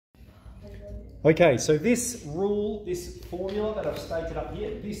Okay, so this rule, this formula that I've stated up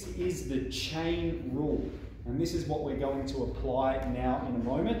here, this is the chain rule. And this is what we're going to apply now in a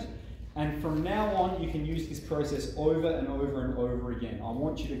moment. And from now on, you can use this process over and over and over again. I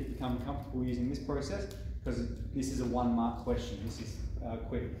want you to become comfortable using this process because this is a 1 mark question. This is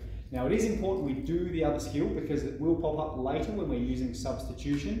quick. Now it is important we do the other skill because it will pop up later when we're using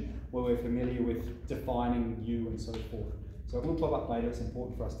substitution, where we're familiar with defining U and so forth. So it will pop up later, it's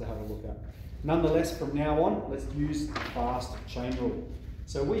important for us to have a look at. Nonetheless, from now on, let's use the fast chain rule.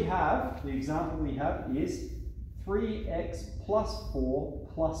 So we have, the example we have is 3x plus 4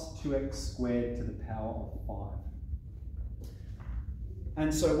 plus 2x squared to the power of 5.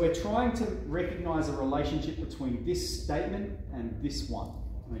 And so we're trying to recognize a relationship between this statement and this one,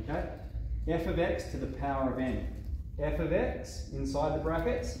 okay? F of x to the power of n. F of x inside the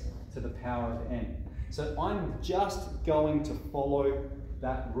brackets to the power of n. So I'm just going to follow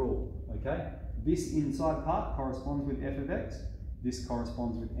that rule, okay? This inside part corresponds with f of x, this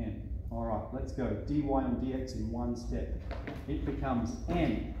corresponds with n. All right, let's go. dy and dx in 1 step. It becomes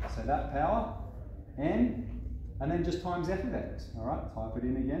n, so that power, n, and then just times f of x. All right, type it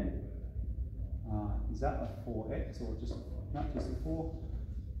in again. Is that a 4x or just a 4?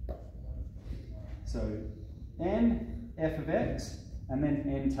 So n, f of x, and then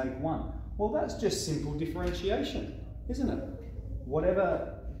n take 1. Well, that's just simple differentiation, isn't it?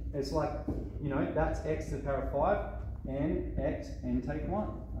 Whatever, it's like, you know, that's x to the power of 5, n, x, n take 1,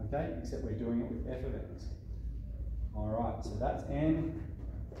 okay? Except we're doing it with f of x. All right, so that's n,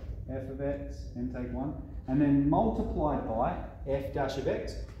 f of x, n take 1, and then multiplied by f dash of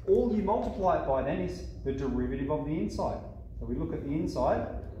x. All you multiply it by then is the derivative of the inside. So we look at the inside,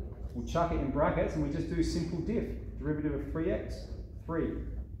 we'll chuck it in brackets, and we just do simple diff. Derivative of 3x, 3.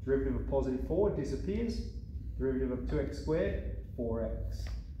 Derivative of positive 4 disappears. Derivative of 2x squared, 4x.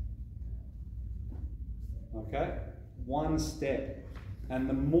 Okay, 1 step. And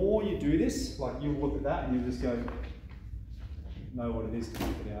the more you do this, like you'll look at that and you'll just go, know what it is to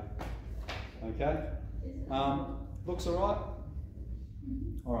work it out. Okay, looks all right?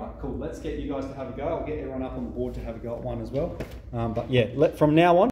 All right, cool. Let's get you guys to have a go. I'll get everyone up on the board to have a go at one as well. But yeah, from now on,